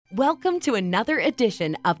Welcome to another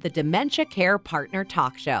edition of the Dementia Care Partner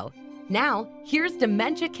Talk Show. Now, here's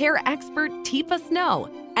dementia care expert Teepa Snow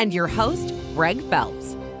and your host, Greg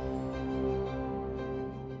Phelps.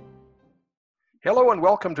 Hello and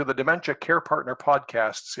welcome to the Dementia Care Partner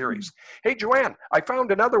podcast series. Hey, Joanne, I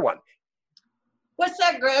found another one. What's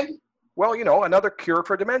that, Greg? Well, you know, another cure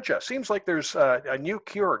for dementia. Seems like there's a new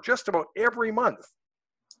cure just about every month.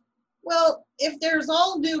 Well, if there's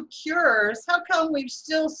all new cures, how come we've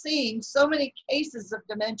still seen so many cases of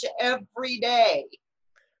dementia every day?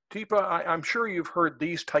 Teepa, I'm sure you've heard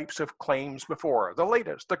these types of claims before. The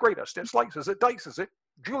latest, the greatest, it slices, it dices, it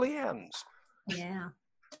juliennes.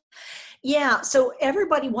 Yeah, so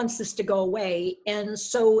everybody wants this to go away. And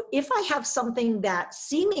so if I have something that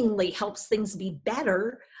seemingly helps things be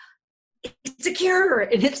better, it's a cure.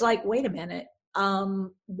 And it's like, wait a minute.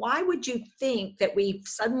 Why would you think that we've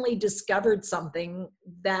suddenly discovered something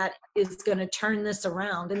that is going to turn this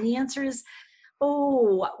around? And the answer is,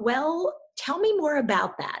 oh, well, tell me more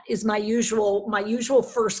about that is my usual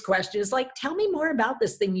first question is like, tell me more about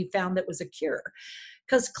this thing you found that was a cure.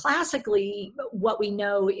 Because classically, what we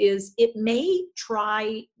know is it may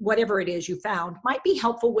try whatever it is you found, might be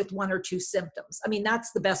helpful with one or two symptoms. I mean,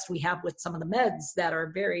 that's the best we have with some of the meds that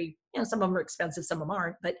are very, some of them are expensive, some of them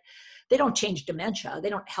aren't, but they don't change dementia. They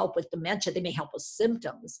don't help with dementia. They may help with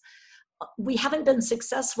symptoms. We haven't been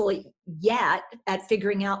successful yet at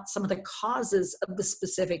figuring out some of the causes of the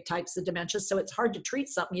specific types of dementia. So it's hard to treat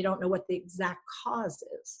something you don't know what the exact cause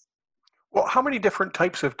is. Well, how many different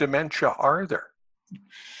types of dementia are there?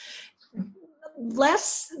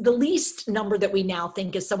 The least number that we now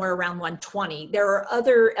think is somewhere around 120. There are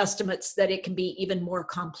other estimates that it can be even more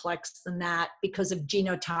complex than that because of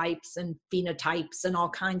genotypes and phenotypes and all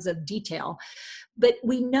kinds of detail. But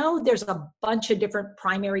we know there's a bunch of different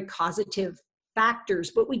primary causative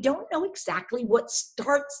factors, but we don't know exactly what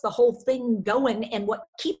starts the whole thing going and what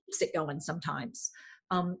keeps it going sometimes.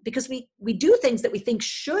 Because we do things that we think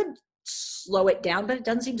should slow it down, but it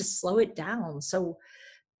doesn't seem to slow it down. So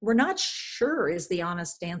we're not sure is the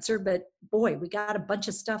honest answer, but boy, we got a bunch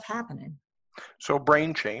of stuff happening. So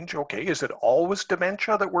brain change, okay. Is it always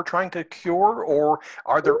dementia that we're trying to cure, or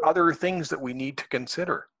are there other things that we need to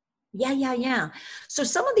consider? Yeah. So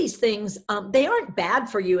some of these things, they aren't bad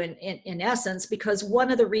for you in essence, because one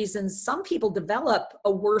of the reasons some people develop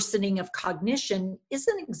a worsening of cognition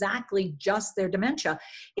isn't exactly just their dementia.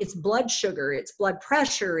 It's blood sugar, it's blood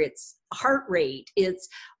pressure, it's heart rate, it's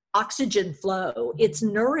oxygen flow, it's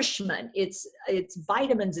nourishment, it's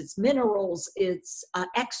vitamins, it's minerals, it's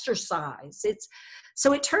exercise.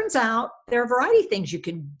 So it turns out there are a variety of things you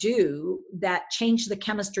can do that change the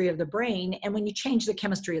chemistry of the brain. And when you change the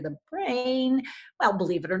chemistry of the brain, well,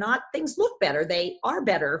 believe it or not, things look better. They are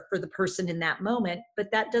better for the person in that moment,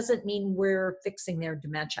 but that doesn't mean we're fixing their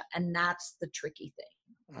dementia. And that's the tricky thing.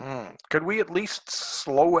 Could we at least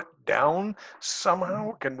slow it down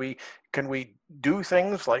somehow? Can we do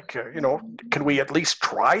things like, can we at least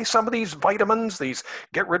try some of these vitamins,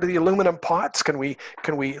 get rid of the aluminum pots? Can we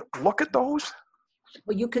look at those?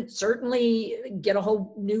 Well, you could certainly get a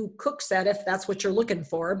whole new cook set if that's what you're looking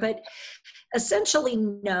for, but essentially,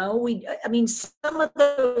 no. Some of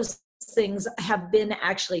those things have been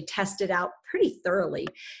actually tested out pretty thoroughly,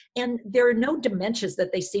 and there are no dementias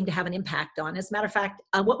that they seem to have an impact on. As a matter of fact,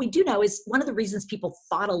 what we do know is one of the reasons people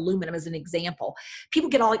thought aluminum as an example. People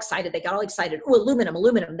get all excited. They got all excited. Oh,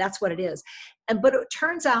 aluminum, that's what it is. But it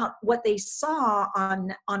turns out what they saw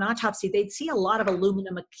on autopsy, they'd see a lot of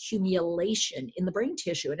aluminum accumulation in the brain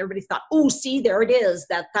tissue. And everybody thought, oh, see, there it is.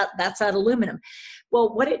 That's that aluminum.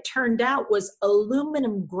 Well, what it turned out was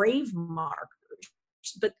aluminum grave markers.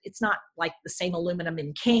 But it's not like the same aluminum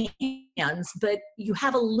in cans, but you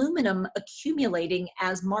have aluminum accumulating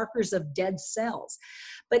as markers of dead cells.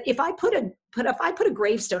 But if I put a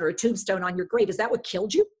gravestone or a tombstone on your grave, is that what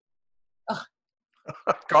killed you?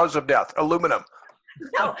 Cause of death, aluminum.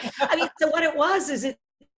 No, so what it was is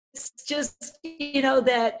it's just,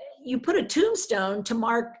 that you put a tombstone to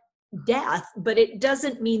mark death, but it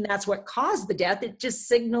doesn't mean that's what caused the death. It just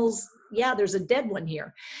signals, yeah, there's a dead one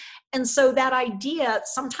here. And so that idea,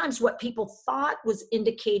 sometimes what people thought was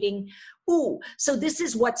indicating, ooh, so this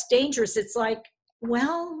is what's dangerous. It's like,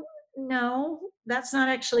 well, no, that's not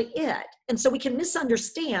actually it. And so we can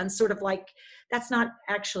misunderstand, sort of like, that's not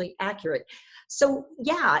actually accurate. So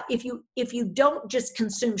yeah, if you don't just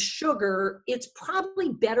consume sugar, it's probably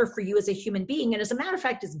better for you as a human being. And as a matter of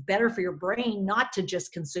fact, it's better for your brain not to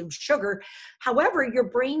just consume sugar. However, your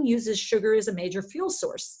brain uses sugar as a major fuel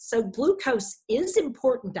source. So glucose is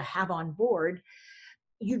important to have on board.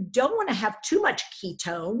 You don't want to have too much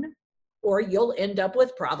ketone or you'll end up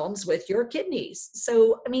with problems with your kidneys.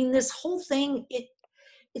 So, I mean, this whole thing,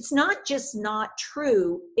 it's not just not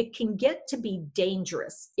true, it can get to be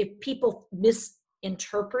dangerous if people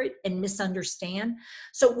misinterpret and misunderstand.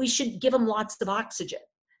 So we should give them lots of oxygen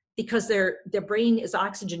because their brain is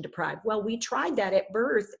oxygen deprived. Well, we tried that at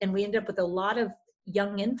birth and we end up with a lot of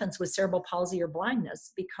young infants with cerebral palsy or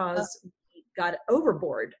blindness because we got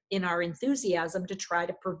overboard in our enthusiasm to try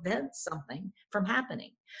to prevent something from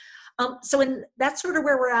happening. That's sort of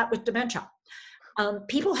where we're at with dementia.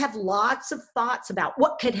 People have lots of thoughts about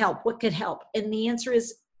what could help. And the answer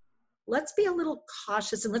is, let's be a little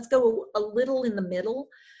cautious and let's go a little in the middle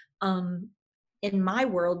in my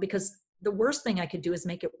world, because the worst thing I could do is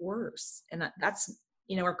make it worse. And that's,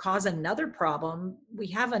 or cause another problem. We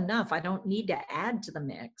have enough. I don't need to add to the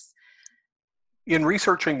mix. In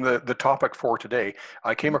researching the topic for today,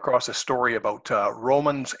 I came across a story about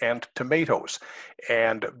Romans and tomatoes.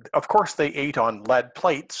 And of course, they ate on lead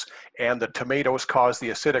plates, and the tomatoes caused the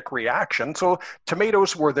acidic reaction. So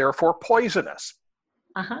tomatoes were therefore poisonous.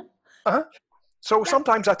 So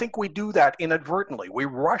sometimes I think we do that inadvertently. We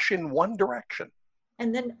rush in one direction.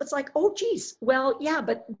 And then it's like, oh, geez, well, yeah,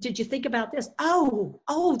 but did you think about this? Oh,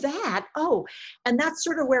 and that's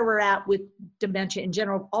sort of where we're at with dementia in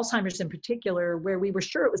general, Alzheimer's in particular, where we were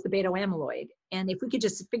sure it was the beta amyloid. And if we could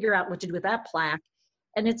just figure out what to do with that plaque,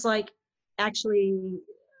 and it's like, actually,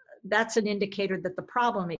 that's an indicator that the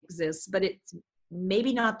problem exists, but it's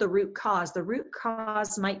maybe not the root cause. The root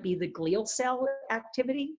cause might be the glial cell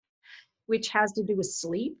activity, which has to do with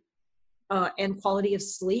sleep. And quality of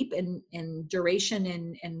sleep and duration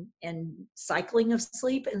and cycling of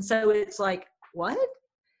sleep. And so it's like, what?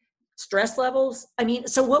 Stress levels? I mean,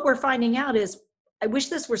 so what we're finding out is, I wish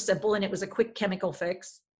this were simple and it was a quick chemical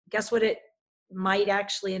fix. Guess what it might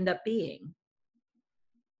actually end up being?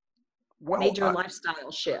 Well, major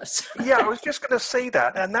lifestyle shifts. Yeah, I was just going to say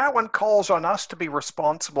that. And that one calls on us to be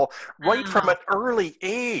responsible right from an early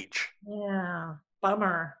age. Yeah,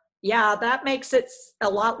 bummer. Yeah, that makes it a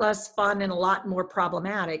lot less fun and a lot more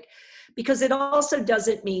problematic, because it also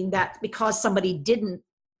doesn't mean that because somebody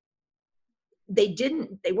they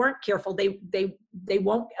weren't careful, they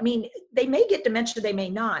won't, I mean, they may get dementia, they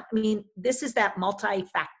may not. I mean, this is that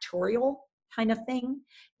multifactorial kind of thing.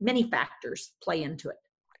 Many factors play into it.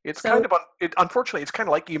 It's unfortunately, it's kind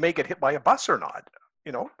of like you may get hit by a bus or not.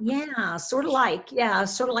 Yeah, sort of like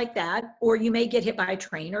that. Or you may get hit by a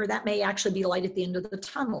train, or that may actually be light at the end of the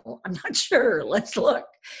tunnel. I'm not sure. Let's look.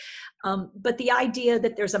 But the idea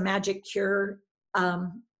that there's a magic cure,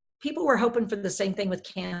 people were hoping for the same thing with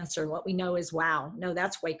cancer. What we know is, wow, no,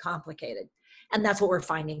 that's way complicated. And that's what we're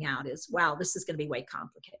finding out is, wow, this is going to be way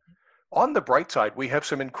complicated. On the bright side, we have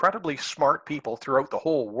some incredibly smart people throughout the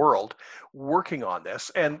whole world working on this,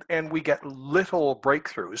 and we get little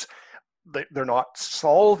breakthroughs. They're not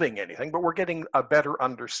solving anything, but we're getting a better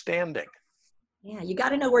understanding. Yeah, you got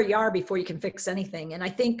to know where you are before you can fix anything. And I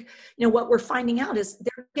think, what we're finding out is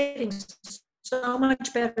they're getting so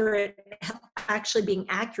much better at actually being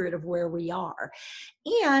accurate of where we are.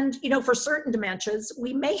 And, for certain dementias,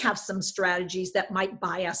 we may have some strategies that might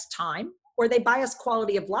buy us time, or they buy us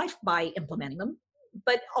quality of life by implementing them.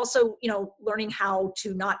 But also, learning how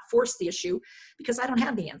to not force the issue, because I don't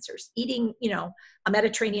have the answers. Eating, a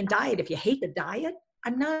Mediterranean diet, if you hate the diet,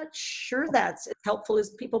 I'm not sure that's as helpful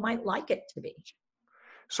as people might like it to be.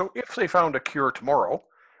 So if they found a cure tomorrow,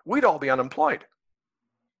 we'd all be unemployed.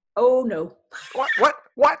 Oh, no.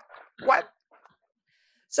 What?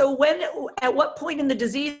 So at what point in the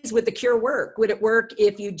disease would the cure work? Would it work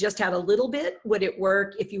if you just had a little bit? Would it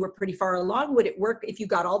work if you were pretty far along? Would it work if you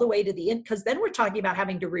got all the way to the end? Because then we're talking about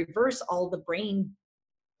having to reverse all the brain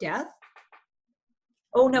death.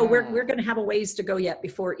 Oh no, we're going to have a ways to go yet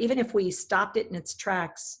before, even if we stopped it in its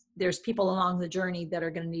tracks, there's people along the journey that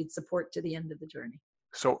are going to need support to the end of the journey.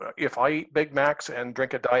 So if I eat Big Macs and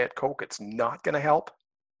drink a Diet Coke, it's not going to help?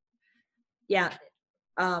 Yeah.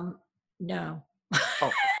 No.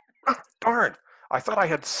 Oh, darn. I thought I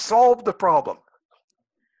had solved the problem.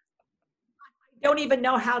 I don't even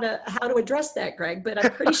know how to address that, Greg, but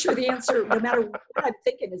I'm pretty sure the answer, no matter what I'm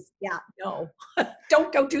thinking, is yeah, no.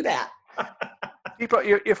 Don't go do that.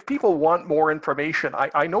 If people want more information,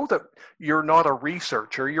 I know that you're not a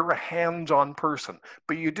researcher, you're a hands-on person,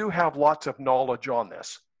 but you do have lots of knowledge on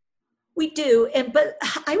this. We do, but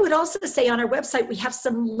I would also say on our website, we have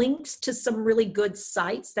some links to some really good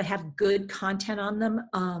sites that have good content on them.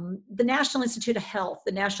 The National Institute of Health,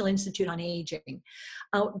 the National Institute on Aging,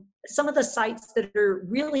 some of the sites that are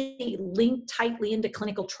really linked tightly into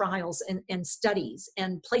clinical trials and studies,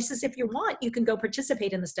 and places, if you want, you can go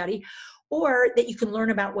participate in the study, or that you can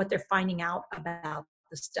learn about what they're finding out about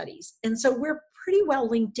the studies. And so we're pretty well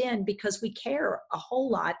linked in because we care a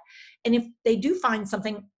whole lot. And if they do find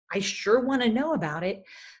something, I sure want to know about it,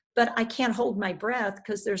 but I can't hold my breath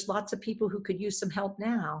because there's lots of people who could use some help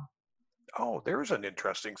now. Oh, there's an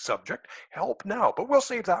interesting subject. Help now, but we'll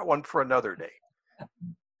save that one for another day.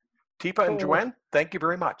 Teepa and Cool. Joanne, thank you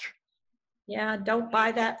very much. Yeah, don't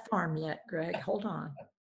buy that farm yet, Greg. Hold on.